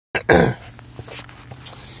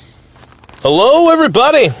Hello,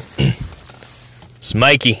 everybody. It's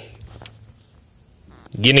Mikey.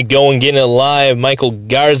 Getting it going, getting it live. Michael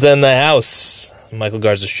Garza in the house. Michael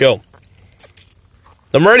Garza Show.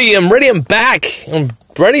 I'm ready. I'm back. I'm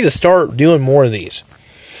ready to start doing more of these.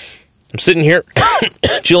 I'm sitting here,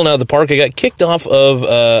 chilling out at the park. I got kicked off of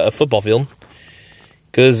a football field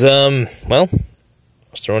because, I was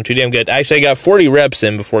throwing too damn good. Actually, I got 40 reps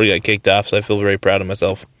in before I got kicked off, so I feel very proud of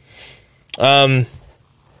myself.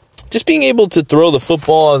 Just being able to throw the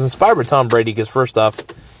football, I was inspired by Tom Brady because, first off,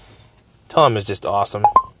 Tom is just awesome,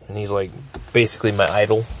 and he's like basically my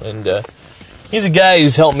idol, and he's a guy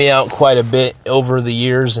who's helped me out quite a bit over the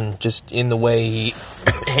years, and just in the way he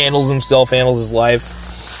handles himself, handles his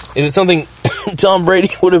life. Is it something Tom Brady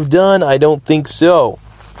would have done? I don't think so.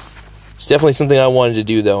 It's definitely something I wanted to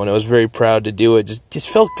do, though, and I was very proud to do it. Just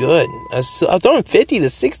felt good. I was throwing 50 to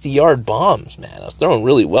 60-yard bombs, man. I was throwing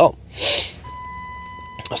really well.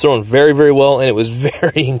 I was throwing very, very well, and it was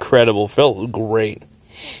very incredible. Felt great.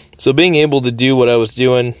 So being able to do what I was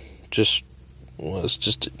doing was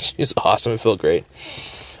awesome. It felt great.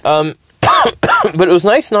 But it was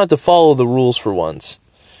nice not to follow the rules for once.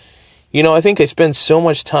 You know, I think I spend so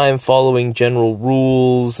much time following general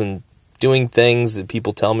rules and doing things that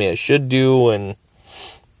people tell me I should do, and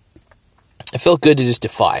it felt good to just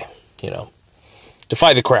defy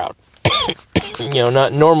the crowd.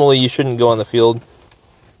 Not normally you shouldn't go on the field.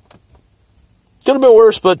 Could have been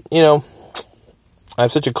worse, but, I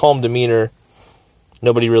have such a calm demeanor,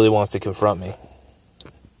 nobody really wants to confront me.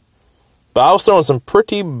 But I was throwing some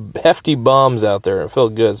pretty hefty bombs out there. It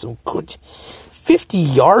felt good. Some good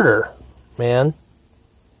 50-yarder, man.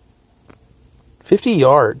 50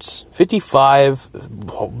 yards. 55.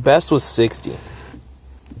 Best was 60.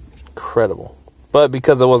 Incredible. But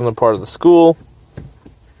because I wasn't a part of the school,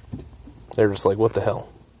 they're just like, what the hell?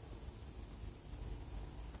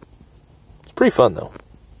 It's pretty fun, though.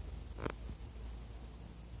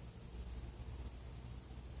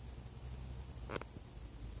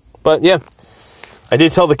 But, yeah, I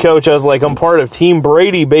did tell the coach, I was like, I'm part of Team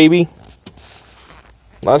Brady, baby.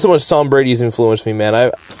 Not so much Tom Brady's influenced me, man.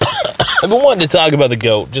 I've been wanting to talk about the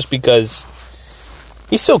GOAT just because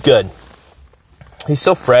he's so good. He's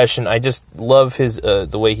so fresh, and I just love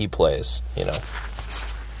the way he plays,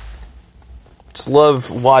 Just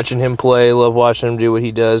love watching him play, love watching him do what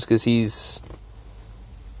he does, because he's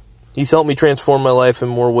helped me transform my life in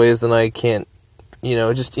more ways than I can,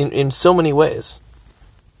 just in so many ways.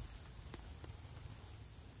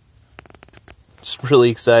 Just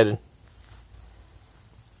really excited.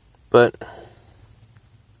 But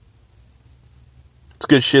it's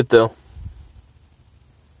good shit, though.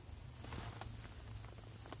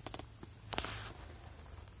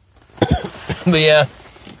 But yeah,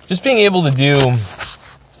 just being able to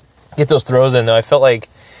get those throws in, though, I felt like,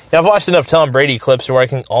 I've watched enough Tom Brady clips where I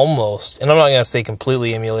can almost, and I'm not going to say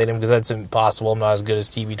completely emulate him, because that's impossible. I'm not as good as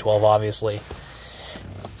TB12, obviously.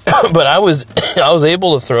 But I was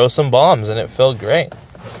able to throw some bombs, and it felt great.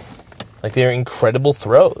 Like, they're incredible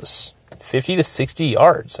throws. 50 to 60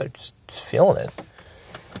 yards. I'm just feeling it.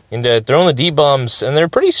 And throwing the deep bombs, and they're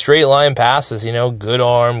pretty straight line passes, good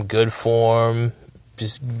arm, good form,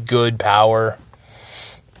 just good power.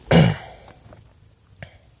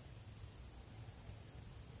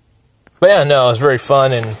 But yeah, no, it was very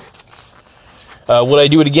fun, and would I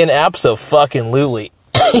do it again? Abso-fucking-lutely.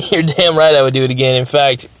 You're damn right I would do it again. In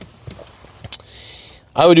fact,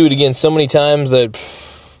 I would do it again so many times that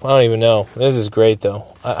I don't even know. This is great,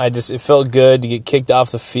 though. It felt good to get kicked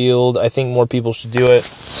off the field. I think more people should do it.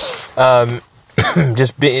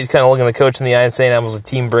 It's kind of looking the coach in the eye and saying I was a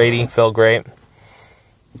Team Brady. Felt great.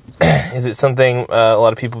 Is it something a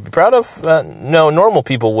lot of people would be proud of? No, normal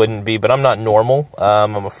people wouldn't be, but I'm not normal.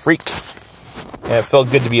 I'm a freak. And it felt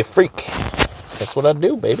good to be a freak. That's what I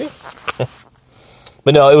do, baby.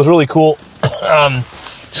 But no, it was really cool.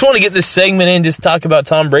 Just want to get this segment in, just talk about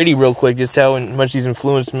Tom Brady real quick, just how much he's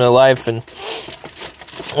influenced my life, and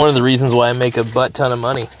one of the reasons why I make a butt ton of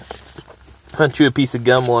money. I'll chew a piece of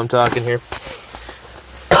gum while I'm talking here.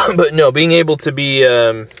 But no, being able to be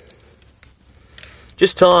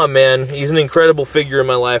just Tom, man, he's an incredible figure in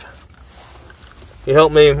my life. He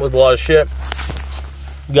helped me with a lot of shit.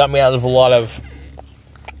 Got me out of a lot of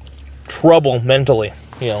trouble mentally,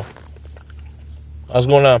 I was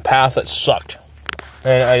going down a path that sucked.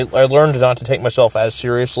 And I learned not to take myself as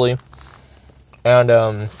seriously. And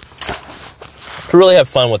to really have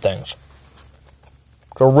fun with things.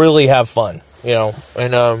 To really have fun, and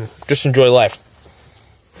just enjoy life.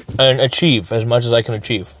 And achieve as much as I can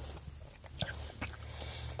achieve.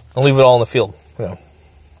 And leave it all in the field,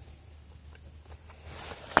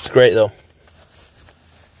 great, though.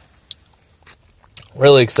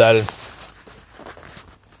 Really excited.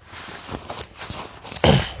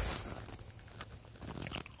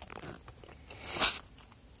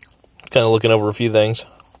 Kind of looking over a few things.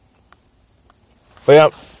 But yeah,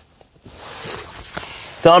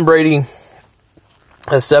 Tom Brady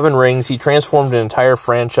has 7 rings. He transformed an entire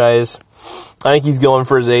franchise. I think he's going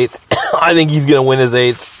for his 8th. I think he's going to win his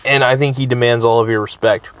 8th, and I think he demands all of your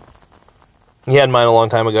respect. He had mine a long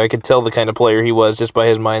time ago. I could tell the kind of player he was just by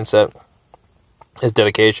his mindset, his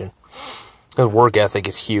dedication. His work ethic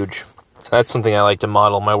is huge. That's something I like to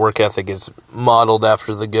model. My work ethic is modeled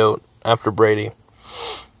after the GOAT, after Brady.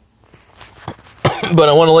 But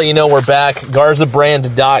I want to let you know we're back.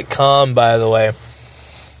 GarzaBrand.com, by the way.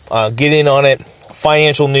 Get in on it.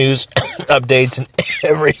 Financial news, updates, and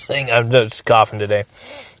everything. I'm just coughing today.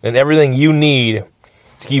 And everything you need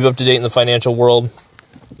to keep up to date in the financial world.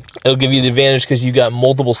 It'll give you the advantage because you got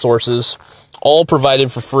multiple sources, all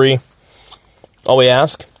provided for free. All we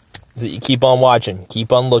ask is that you keep on watching,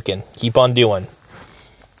 keep on looking, keep on doing.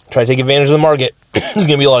 Try to take advantage of the market. There's going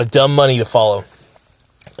to be a lot of dumb money to follow.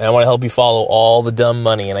 And I want to help you follow all the dumb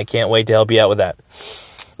money, and I can't wait to help you out with that.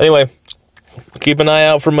 Anyway, keep an eye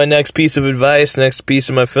out for my next piece of advice, next piece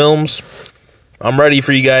of my films. I'm ready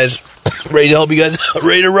for you guys. Ready to help you guys.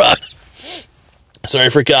 Ready to rock. Sorry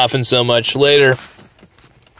for coughing so much. Later.